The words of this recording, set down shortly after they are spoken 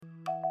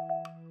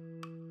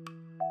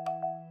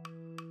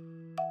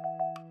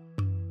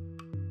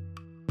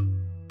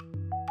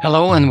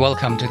Hello and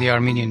welcome to the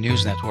Armenian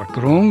News Network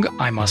Grung.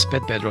 I'm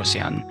Asbet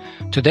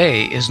Bedrosian.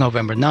 Today is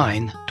November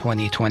 9,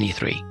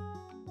 2023.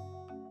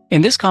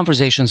 In this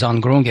Conversations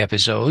on Grung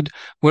episode,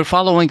 we're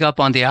following up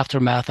on the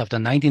aftermath of the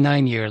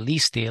 99-year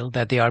lease deal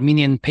that the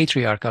Armenian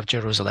Patriarch of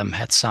Jerusalem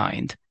had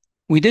signed.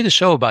 We did a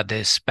show about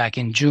this back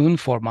in June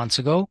 4 months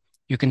ago.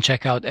 You can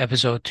check out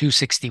episode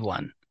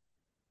 261.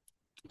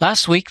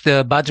 Last week,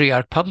 the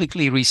Patriarch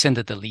publicly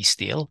rescinded the lease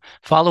deal,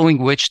 following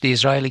which the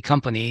Israeli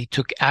company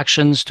took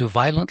actions to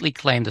violently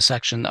claim the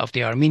section of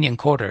the Armenian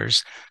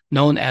quarters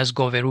known as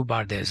Goveru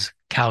Bardez,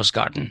 Cow's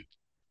Garden.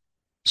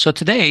 So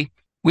today,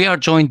 we are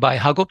joined by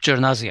Hagop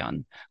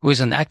Djernazian, who is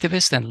an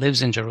activist and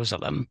lives in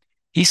Jerusalem.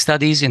 He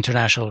studies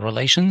international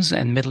relations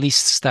and Middle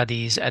East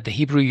studies at the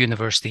Hebrew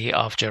University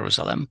of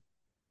Jerusalem.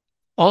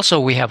 Also,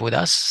 we have with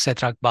us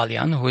Setrag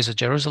Balian, who is a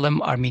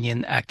Jerusalem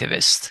Armenian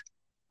activist.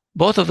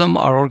 Both of them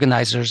are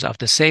organizers of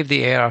the Save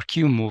the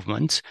ARQ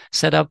movement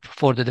set up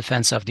for the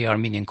defense of the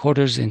Armenian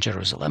quarters in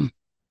Jerusalem.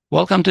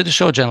 Welcome to the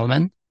show,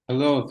 gentlemen.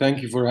 Hello,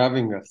 thank you for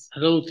having us.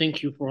 Hello,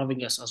 thank you for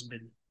having us,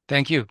 Asbin.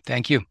 Thank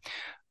you.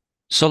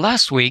 So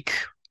last week,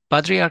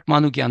 Patriarch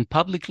Manukyan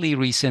publicly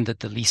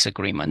rescinded the lease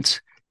agreement.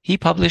 He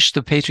published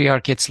the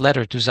Patriarchate's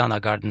letter to Zana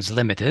Gardens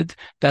Limited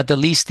that the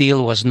lease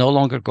deal was no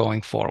longer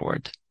going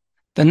forward.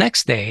 The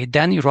next day,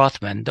 Danny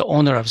Rothman, the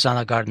owner of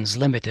Zana Gardens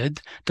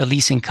Limited, the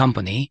leasing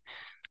company,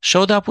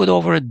 showed up with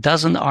over a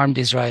dozen armed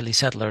Israeli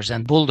settlers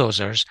and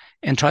bulldozers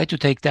and tried to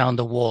take down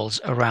the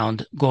walls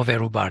around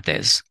Goveru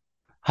Bardez.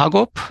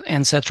 Hagop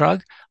and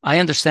Setrag, I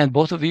understand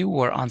both of you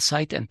were on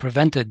site and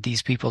prevented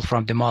these people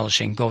from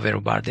demolishing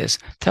Goveru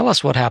Bardez. Tell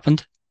us what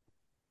happened.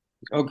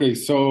 Okay,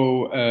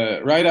 so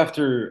right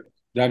after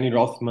Danny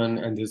Rothman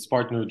and his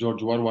partner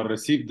George Warwar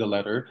received the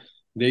letter,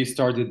 they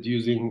started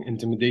using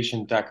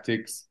intimidation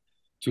tactics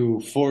to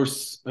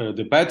force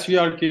the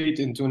Patriarchate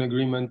into an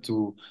agreement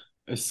to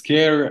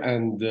scare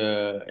and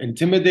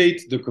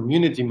intimidate the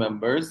community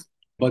members,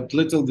 but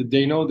little did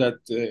they know that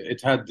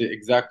it had the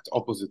exact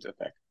opposite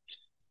effect.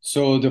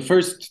 So the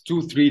first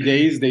 2-3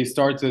 days, they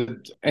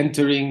started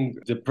entering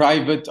the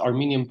private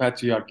Armenian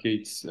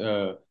Patriarchate's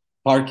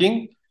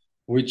parking,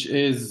 which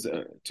is,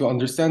 to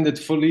understand it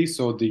fully,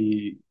 so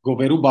the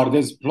Goveru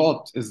Bardez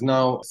plot is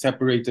now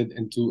separated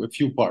into a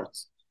few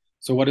parts.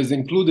 So what is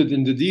included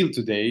in the deal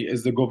today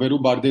is the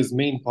Goveru Bardez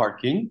main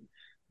parking,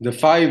 the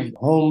 5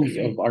 homes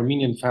of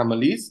Armenian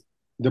families,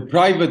 the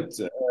private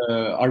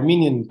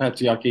Armenian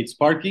Patriarchate's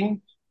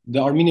parking, the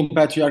Armenian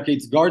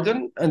Patriarchate's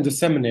garden, and the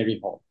seminary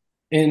hall.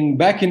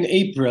 Back in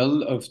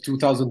April of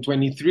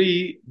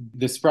 2023,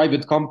 this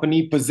private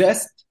company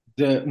possessed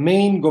the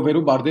main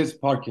Goveru Bardez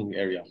parking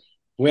area,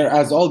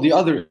 whereas all the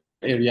other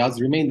areas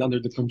remained under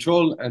the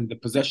control and the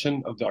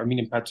possession of the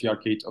Armenian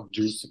Patriarchate of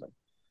Jerusalem.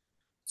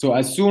 So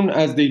as soon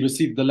as they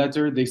received the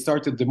letter, they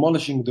started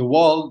demolishing the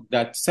wall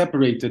that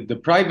separated the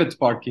private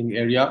parking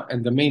area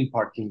and the main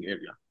parking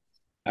area.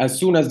 As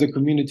soon as the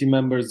community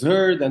members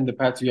heard and the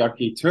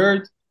Patriarchate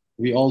heard,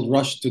 we all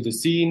rushed to the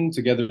scene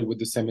together with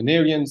the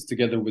seminarians,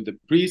 together with the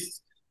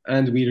priests,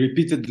 and we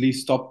repeatedly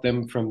stopped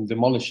them from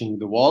demolishing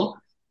the wall.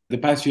 The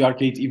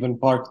Patriarchate even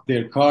parked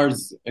their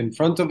cars in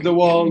front of the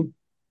wall,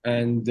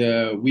 and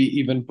we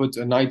even put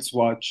a Night's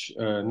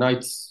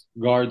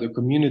Guard, a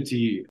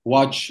community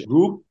watch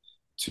group,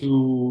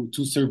 to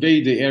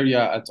survey the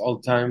area at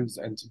all times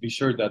and to be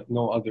sure that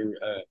no other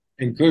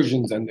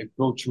incursions and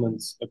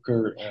encroachments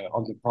occur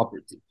on the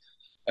property.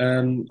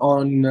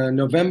 On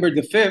November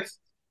the 5th,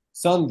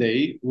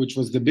 Sunday, which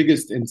was the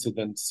biggest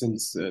incident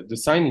since the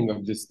signing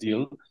of this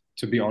deal,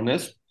 to be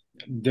honest,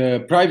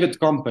 the private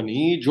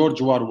company, George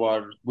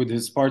Warwar, with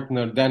his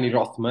partner Danny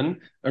Rothman,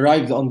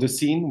 arrived on the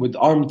scene with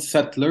armed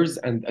settlers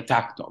and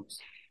attack dogs.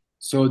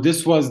 So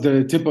this was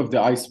the tip of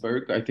the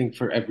iceberg, I think,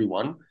 for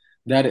everyone.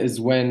 That is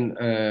when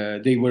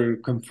they were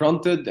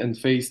confronted and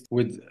faced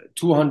with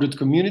 200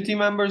 community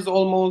members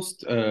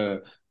almost, a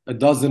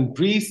dozen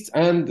priests,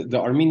 and the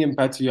Armenian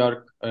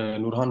Patriarch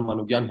Nurhan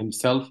Manukyan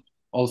himself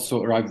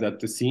also arrived at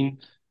the scene.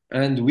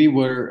 And we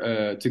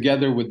were,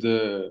 together with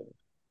the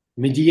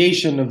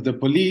mediation of the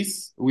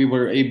police, we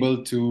were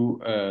able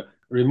to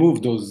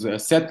remove those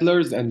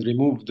settlers and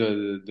remove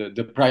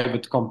the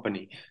private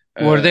company.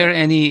 Were there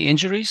any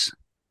injuries?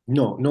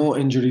 No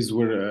injuries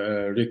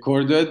were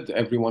recorded.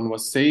 Everyone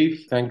was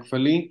safe,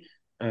 thankfully.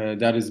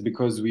 That is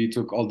because we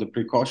took all the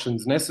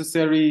precautions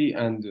necessary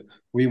and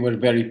we were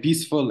very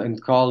peaceful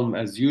and calm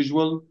as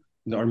usual.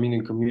 The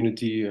Armenian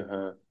community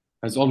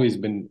has always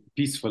been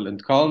peaceful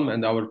and calm,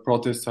 and our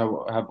protests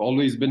have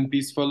always been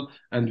peaceful,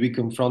 and we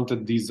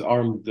confronted these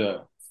armed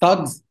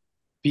thugs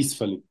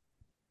peacefully.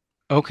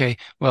 Okay,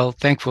 well,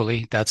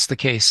 thankfully, that's the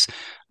case.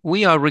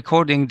 We are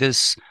recording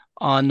this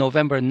on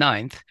November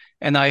 9th,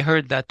 and I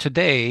heard that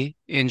today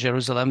in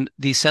Jerusalem,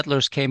 the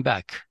settlers came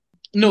back.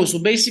 No, so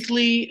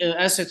basically,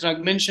 as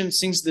Setrag mentioned,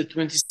 since the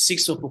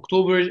 26th of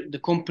October, the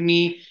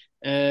company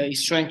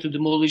is trying to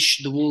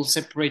demolish the wall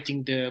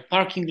separating the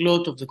parking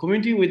lot of the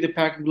community with the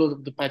parking lot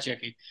of the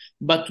Patriarchate.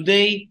 But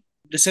today,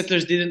 the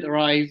settlers didn't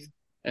arrive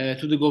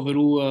to the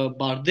Goveru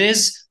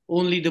Bardez.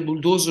 only the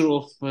bulldozer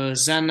of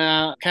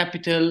Zana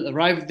capital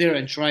arrived there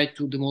and tried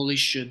to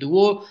demolish the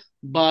wall.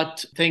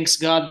 But thanks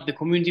God, the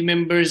community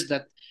members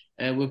that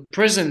were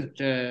present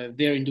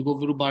there in the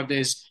Goveru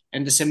Bardes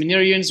and the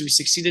seminarians, we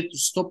succeeded to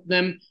stop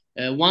them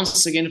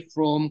once again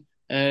from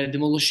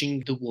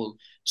demolishing the wall.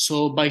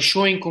 So by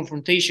showing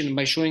confrontation,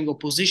 by showing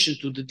opposition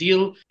to the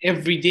deal,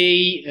 every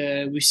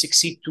day we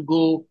succeed to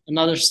go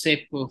another step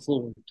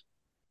forward.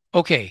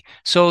 Okay,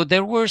 so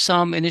there were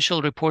some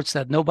initial reports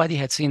that nobody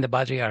had seen the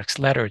Patriarch's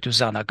letter to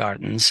Zana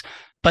Gardens,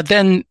 but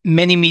then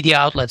many media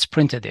outlets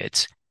printed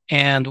it,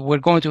 and we're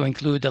going to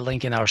include the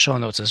link in our show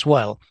notes as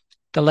well.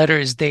 The letter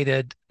is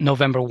dated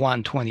November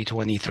 1,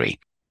 2023.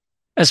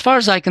 As far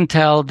as I can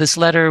tell, this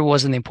letter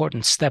was an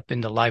important step in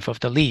the life of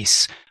the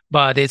lease,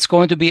 but it's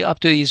going to be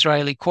up to the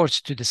Israeli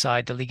courts to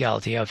decide the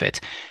legality of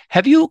it.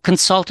 Have you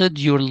consulted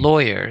your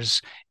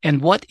lawyers,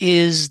 and what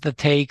is the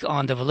take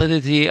on the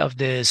validity of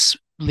this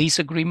lease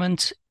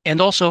agreement and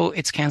also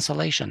its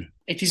cancellation?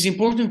 It is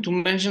important to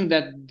mention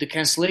that the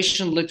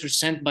cancellation letter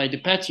sent by the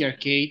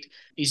Patriarchate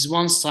is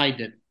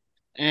one-sided.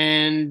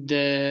 And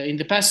in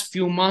the past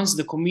few months,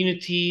 the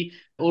community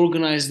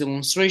organized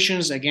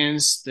demonstrations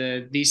against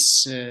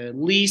this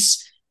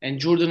lease, and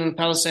Jordan and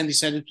Palestine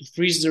decided to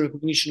freeze the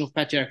recognition of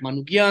Patriarch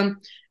Manukyan,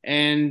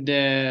 and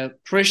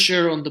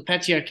pressure on the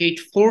Patriarchate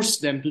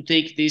forced them to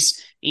take this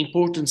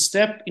important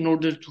step in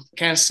order to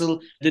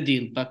cancel the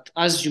deal. But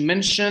as you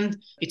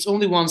mentioned, it's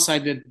only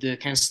one-sided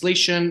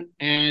cancellation,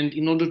 and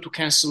in order to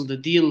cancel the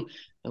deal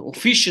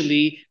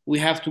officially, we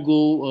have to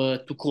go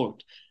to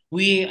court.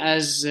 We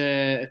as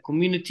a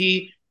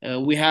community,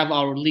 we have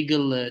our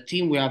legal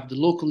team, we have the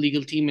local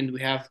legal team, and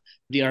we have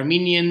the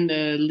Armenian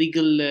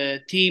legal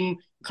team,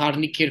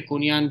 Karni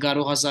Kirkonian,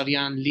 Garo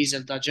Hazarian, Liz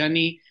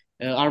Eldajani,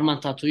 Arman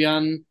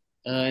Tatuyan,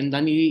 and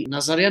Dani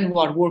Nazarian, who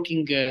are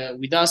working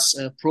with us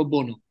pro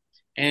bono.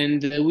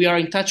 And we are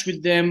in touch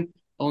with them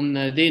on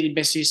a daily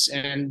basis,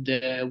 and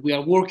we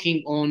are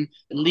working on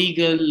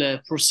legal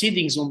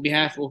proceedings on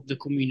behalf of the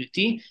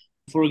community.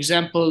 For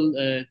example,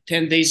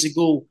 10 days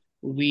ago,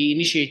 we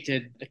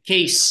initiated a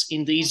case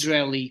in the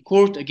Israeli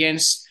court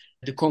against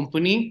the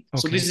company. Okay.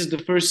 So this is the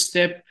first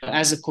step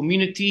as a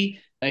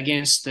community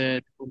against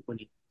the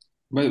company.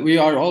 But we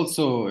are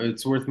also,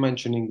 it's worth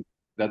mentioning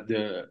that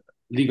the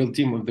legal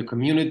team of the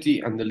community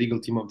and the legal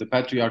team of the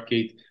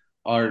Patriarchate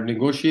are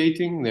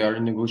negotiating. They are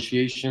in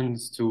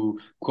negotiations to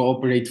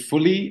cooperate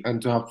fully and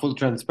to have full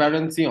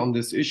transparency on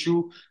this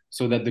issue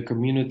so that the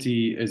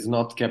community is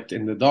not kept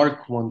in the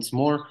dark once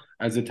more,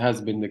 as it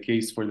has been the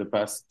case for the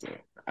past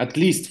at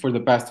least for the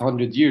past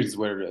 100 years,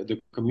 where the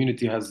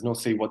community has no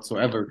say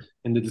whatsoever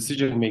in the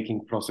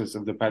decision-making process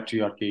of the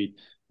Patriarchate,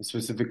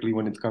 specifically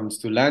when it comes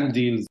to land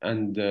deals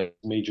and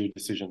major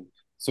decisions.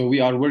 So we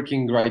are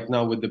working right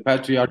now with the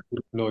Patriarchate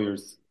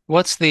lawyers.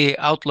 What's the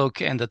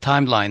outlook and the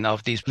timeline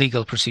of these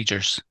legal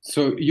procedures?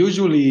 So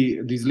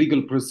usually these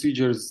legal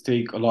procedures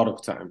take a lot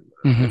of time.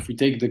 Mm-hmm. If we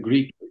take the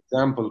Greek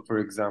example, for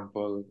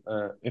example,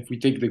 if we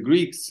take the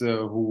Greeks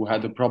who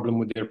had a problem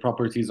with their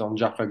properties on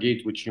Jaffa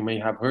Gate, which you may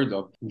have heard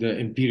of, the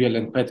Imperial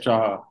and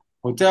Petra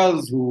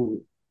hotels,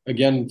 who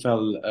again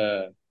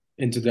fell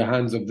into the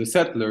hands of the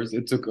settlers,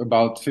 it took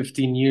about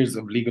 15 years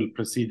of legal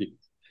proceedings.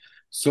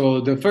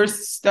 So the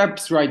first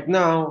steps right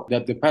now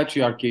that the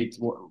Patriarchate,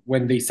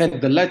 when they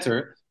sent the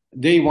letter,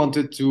 they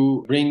wanted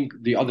to bring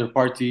the other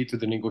party to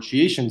the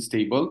negotiations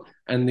table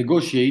and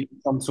negotiate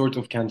some sort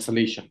of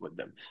cancellation with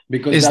them.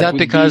 Is that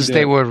because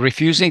they were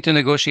refusing to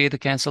negotiate the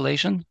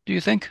cancellation, do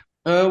you think?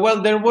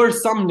 Well, there were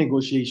some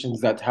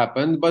negotiations that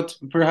happened, but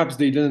perhaps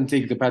they didn't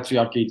take the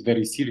Patriarchate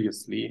very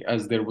seriously,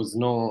 as there was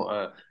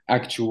no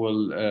actual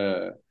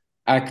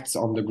acts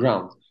on the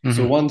ground. Mm-hmm.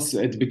 So once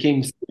it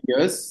became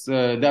serious,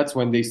 that's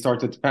when they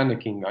started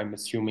panicking, I'm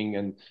assuming,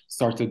 and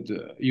started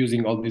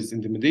using all these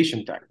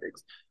intimidation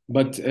tactics.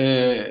 But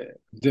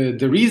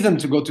the reason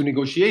to go to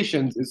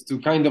negotiations is to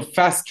kind of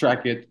fast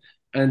track it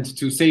and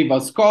to save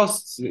us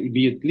costs,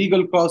 be it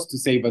legal costs, to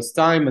save us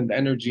time and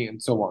energy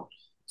and so on.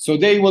 So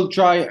they will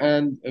try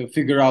and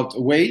figure out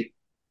a way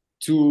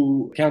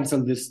to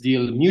cancel this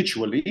deal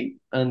mutually.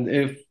 And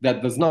if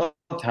that does not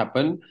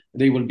happen,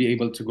 they will be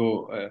able to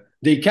go,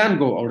 they can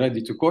go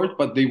already to court,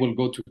 but they will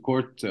go to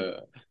court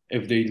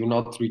if they do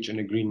not reach an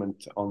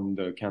agreement on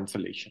the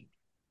cancellation.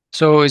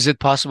 So is it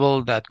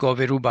possible that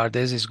Goveru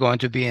Bardes is going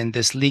to be in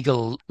this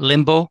legal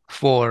limbo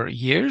for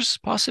years,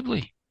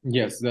 possibly?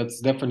 Yes,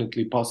 that's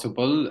definitely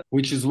possible,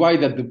 which is why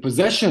that the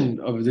possession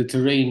of the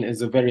terrain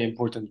is a very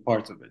important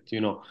part of it.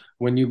 You know,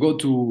 when you go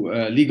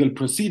to legal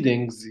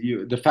proceedings,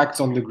 the facts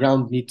on the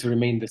ground need to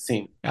remain the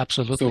same.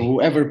 Absolutely. So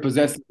whoever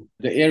possesses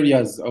the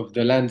areas of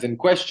the lands in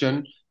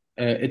question,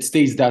 it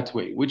stays that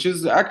way, which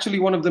is actually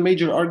one of the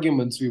major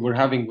arguments we were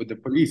having with the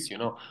police. You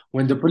know,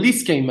 when the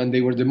police came and they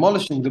were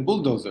demolishing the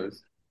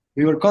bulldozers,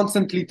 we were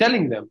constantly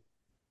telling them,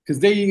 because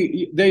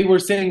they were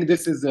saying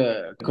this is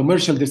a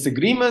commercial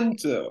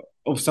disagreement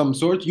of some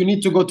sort, you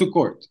need to go to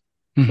court.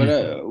 Mm-hmm.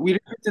 But we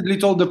repeatedly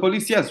told the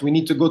police, yes, we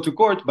need to go to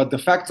court, but the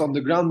facts on the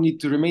ground need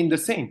to remain the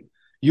same.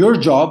 Your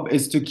job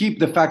is to keep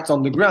the facts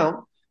on the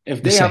ground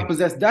If The they have same.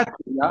 possessed that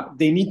area,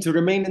 they need to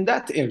remain in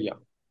that area.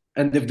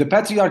 And if the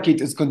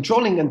Patriarchate is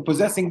controlling and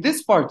possessing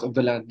this part of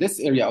the land, this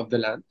area of the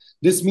land,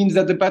 this means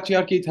that the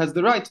Patriarchate has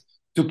the right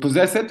to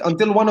possess it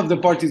until one of the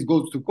parties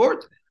goes to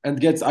court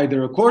and gets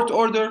either a court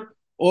order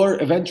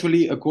or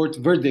eventually a court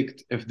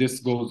verdict if this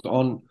goes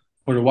on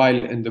for a while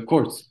in the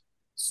courts.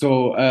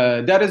 So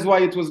that is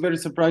why it was very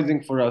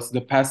surprising for us,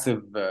 the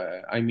passive,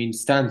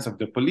 stance of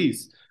the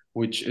police,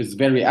 which is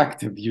very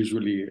active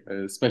usually,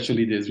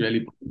 especially the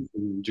Israeli police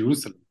in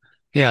Jerusalem.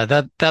 Yeah,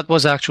 that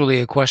was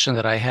actually a question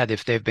that I had,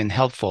 if they've been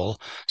helpful.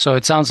 So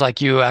it sounds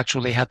like you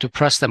actually had to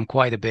press them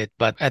quite a bit,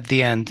 but at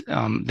the end,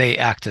 they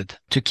acted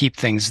to keep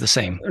things the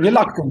same.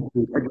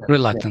 Reluctantly.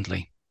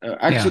 Reluctantly.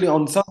 Actually,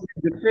 on Sunday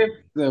the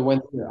 5th,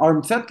 when the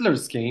armed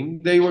settlers came,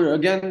 they were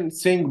again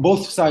saying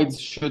both sides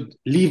should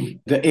leave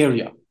the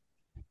area.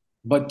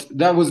 But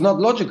that was not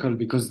logical,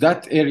 because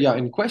that area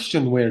in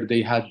question where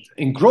they had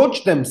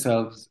encroached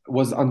themselves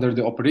was under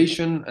the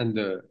operation and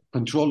the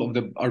control of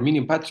the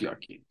Armenian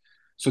Patriarchate.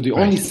 So the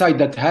only side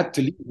that had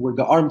to leave were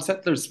the armed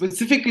settlers,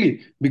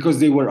 specifically because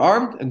they were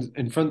armed and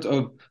in front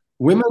of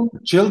women,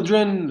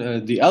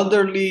 children, the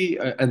elderly,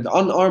 and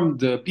unarmed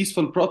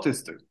peaceful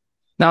protesters.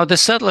 Now, the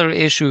settler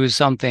issue is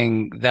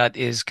something that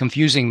is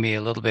confusing me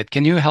a little bit.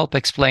 Can you help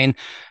explain?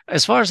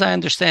 As far as I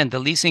understand, the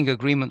leasing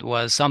agreement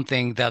was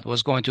something that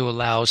was going to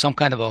allow some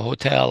kind of a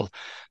hotel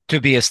to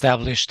be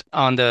established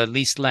on the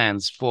leased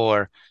lands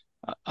for,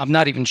 I'm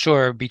not even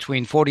sure,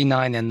 between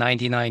 49 and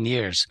 99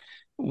 years.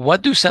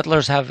 What do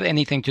settlers have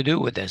anything to do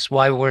with this?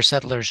 Why were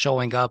settlers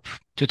showing up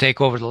to take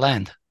over the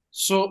land?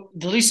 So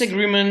the lease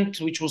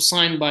agreement, which was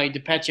signed by the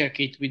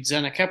Patriarchate with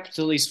Zana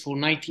Capital, is for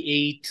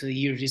 98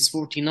 years. It's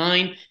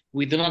 49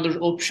 with another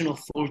option of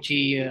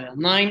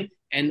 49,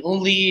 and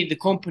only the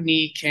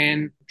company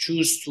can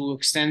choose to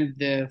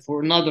extend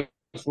for another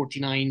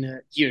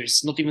 49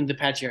 years, not even the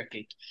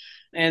Patriarchate.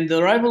 And the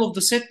arrival of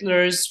the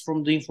settlers,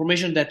 from the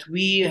information that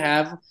we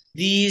have,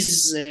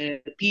 these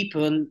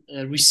people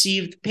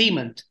received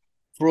payment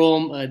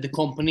from the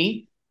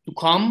company to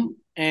come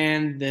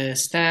and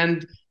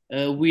stand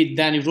with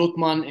Danny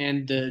Rothman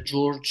and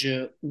George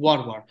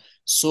Warwar.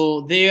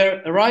 So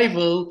their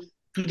arrival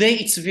today,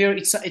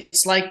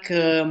 it's like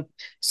a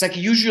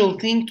usual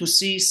thing to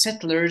see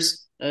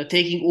settlers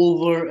taking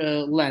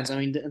over lands. I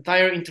mean, the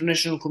entire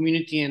international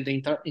community and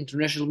the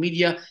international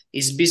media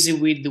is busy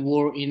with the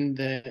war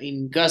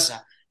in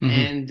Gaza.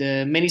 Mm-hmm.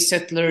 And many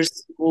settlers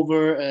took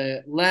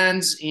over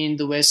lands in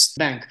the West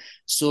Bank.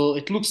 So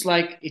it looks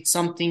like it's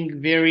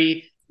something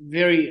very,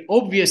 very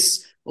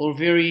obvious or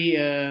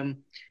very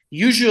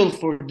usual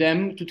for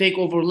them to take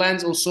over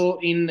lands also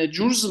in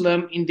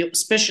Jerusalem,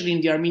 especially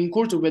in the Armenian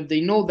quarter, where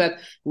they know that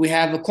we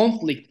have a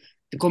conflict,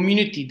 the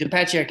community, the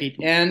Patriarchate,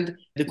 and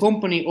the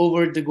company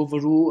over the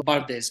Goveru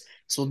Bardes.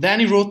 So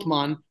Danny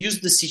Rothman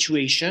used the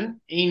situation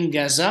in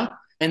Gaza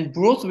and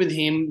brought with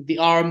him the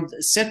armed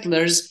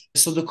settlers,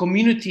 so the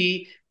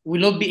community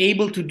will not be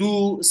able to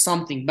do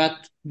something.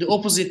 But the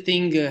opposite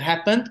thing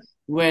happened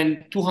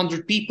when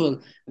 200 people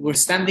were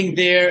standing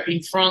there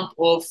in front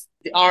of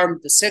the armed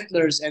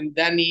settlers and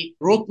Danny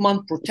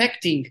Rothman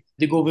protecting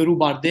the Goveru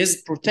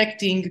Bardes,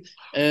 protecting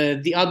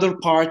the other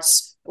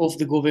parts of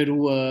the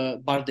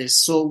Goveru Bardes.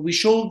 So we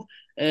showed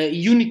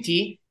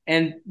unity,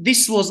 and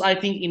this was, I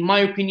think, in my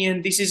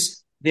opinion, this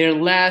is their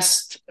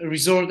last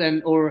resort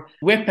or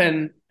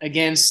weapon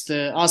against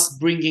us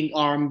bringing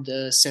armed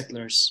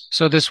settlers.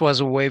 So this was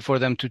a way for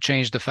them to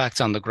change the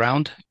facts on the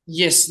ground?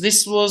 Yes,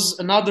 this was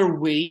another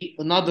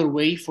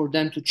way for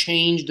them to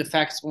change the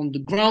facts on the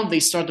ground.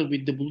 They started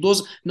with the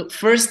bulldozer. No,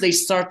 first, they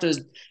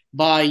started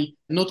by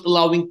not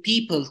allowing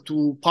people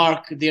to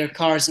park their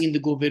cars in the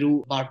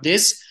Goveru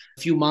Bardes.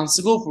 A few months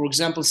ago, for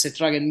example,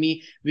 Setrag and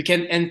me, we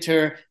can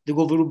enter the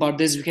Goveru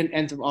Bardes, we can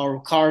enter our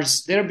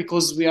cars there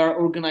because we are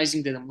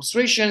organizing the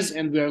demonstrations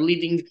and we are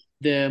leading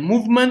the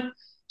movement.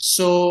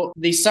 So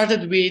they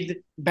started with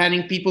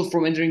banning people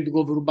from entering the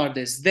Goveru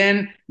Bardes.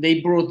 Then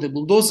they brought the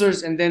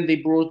bulldozers, and then they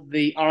brought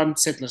the armed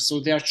settlers. So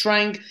they are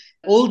trying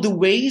all the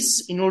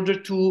ways in order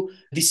to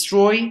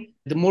destroy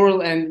the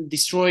moral and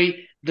destroy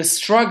the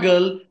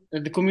struggle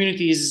that the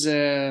community is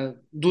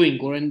doing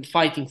and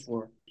fighting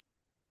for.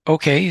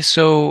 Okay,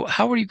 so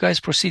how are you guys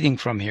proceeding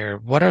from here?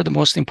 What are the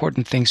most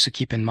important things to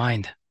keep in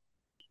mind?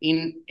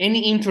 In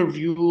any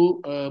interview,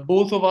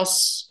 both of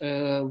us,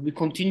 we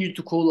continue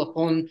to call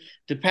upon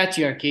the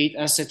Patriarchate,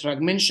 as Setrag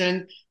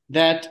mentioned,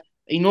 that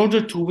in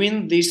order to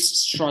win this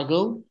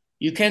struggle,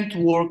 you can't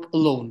work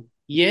alone.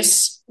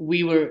 Yes,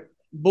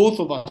 both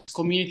of us,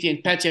 community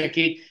and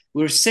Patriarchate,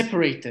 were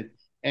separated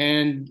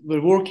and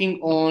we're working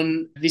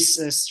on this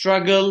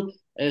struggle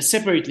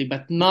separately.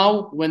 But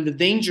now, when the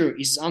danger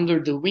is under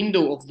the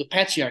window of the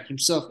Patriarch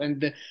himself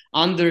and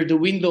under the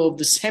window of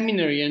the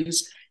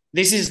seminarians,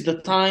 this is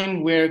the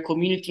time where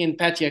community and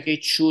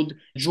Patriarchate should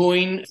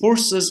join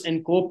forces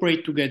and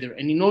cooperate together.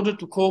 And in order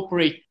to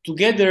cooperate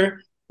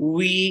together,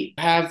 we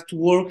have to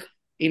work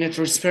in a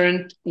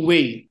transparent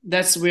way.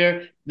 That's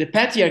where the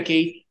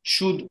Patriarchate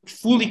should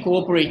fully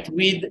cooperate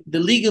with the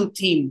legal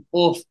team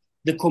of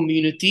the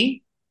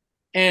community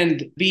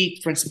and be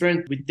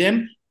transparent with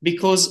them,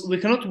 because we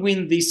cannot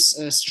win this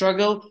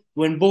struggle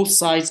when both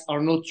sides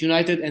are not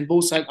united and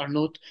both sides are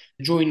not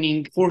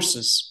joining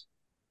forces.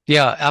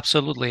 Yeah,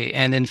 absolutely.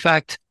 And in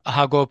fact,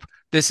 Hagop,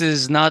 this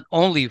is not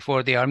only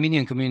for the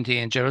Armenian community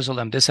in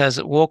Jerusalem. This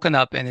has woken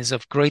up and is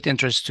of great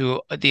interest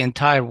to the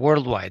entire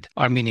worldwide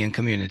Armenian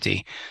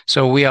community.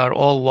 So we are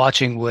all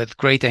watching with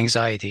great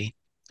anxiety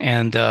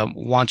and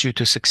want you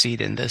to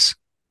succeed in this.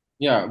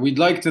 Yeah, we'd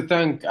like to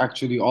thank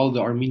actually all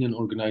the Armenian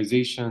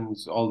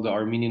organizations, all the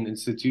Armenian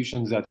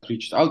institutions that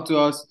reached out to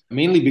us,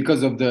 mainly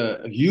because of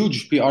the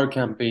huge PR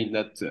campaign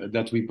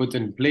that we put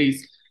in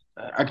place.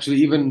 Actually,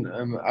 even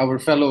our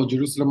fellow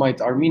Jerusalemite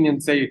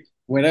Armenians say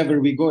wherever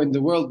we go in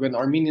the world, when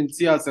Armenians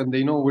see us and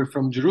they know we're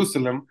from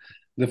Jerusalem,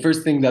 the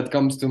first thing that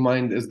comes to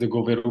mind is the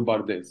Goveru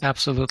Bardes.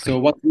 Absolutely. So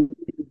what we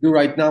do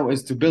right now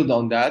is to build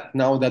on that.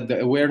 Now that the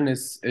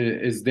awareness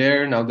is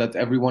there, now that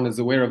everyone is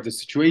aware of the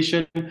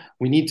situation,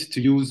 we need to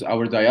use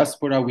our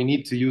diaspora. We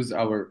need to use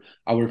our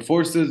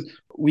forces.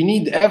 We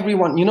need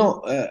everyone.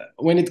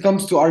 When it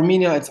comes to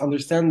Armenia, it's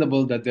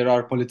understandable that there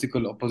are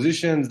political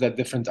oppositions, that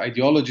different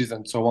ideologies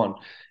and so on.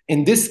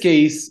 In this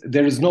case,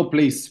 there is no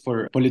place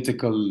for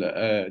political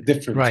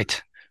difference.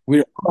 Right.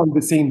 We're on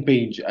the same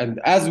page. And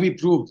as we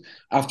proved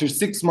after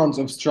 6 months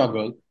of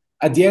struggle,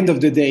 at the end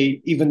of the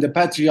day, even the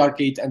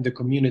Patriarchate and the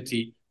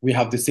community, we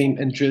have the same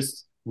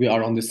interests. We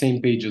are on the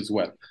same page as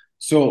well.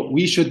 So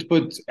we should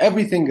put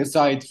everything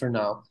aside for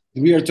now.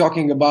 We are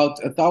talking about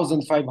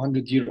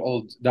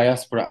 1,500-year-old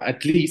diaspora,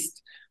 at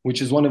least,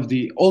 which is one of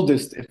the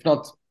oldest, if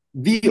not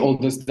the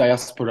oldest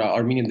diaspora,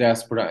 Armenian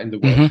diaspora in the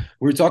world. Mm-hmm.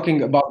 We're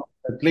talking about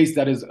a place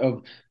that is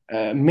of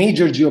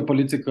major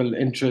geopolitical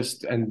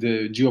interest and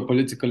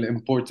geopolitical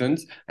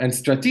importance and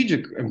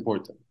strategic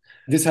importance.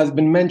 This has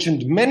been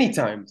mentioned many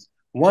times.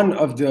 One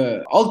of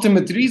the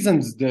ultimate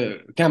reasons the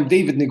Camp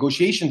David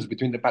negotiations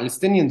between the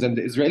Palestinians and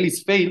the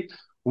Israelis failed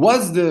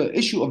was the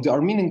issue of the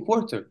Armenian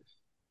Quarter.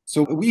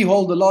 So we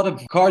hold a lot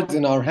of cards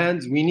in our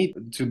hands. We need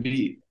to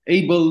be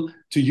able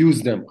to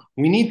use them.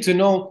 We need to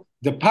know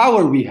the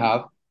power we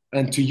have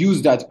and to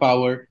use that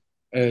power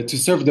to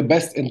serve the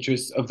best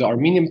interests of the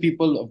Armenian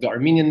people, of the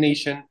Armenian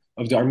nation,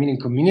 of the Armenian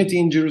community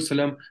in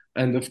Jerusalem,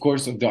 and of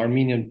course of the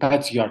Armenian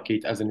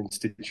Patriarchate as an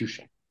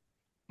institution.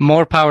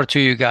 More power to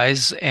you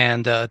guys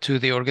and to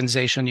the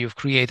organization you've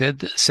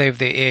created, Save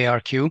the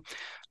ARQ.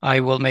 I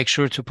will make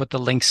sure to put the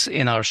links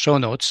in our show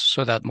notes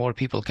so that more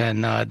people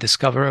can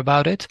discover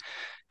about it.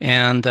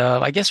 And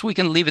I guess we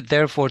can leave it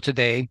there for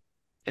today.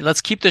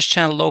 Let's keep this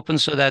channel open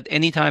so that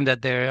anytime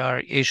that there are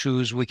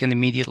issues, we can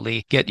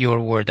immediately get your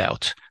word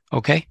out.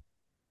 Okay?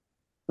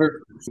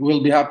 Perfect.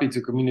 We'll be happy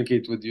to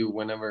communicate with you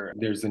whenever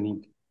there's a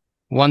need.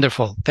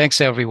 Wonderful. Thanks,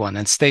 everyone,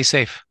 and stay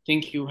safe.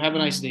 Thank you. Have a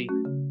nice day.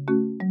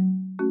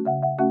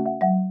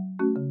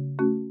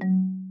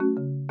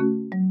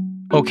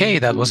 Okay,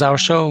 that was our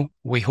show.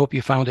 We hope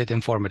you found it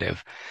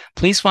informative.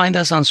 Please find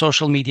us on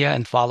social media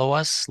and follow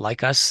us,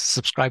 like us,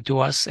 subscribe to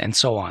us, and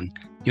so on.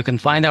 You can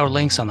find our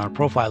links on our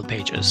profile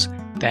pages.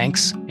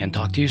 Thanks, and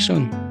talk to you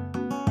soon.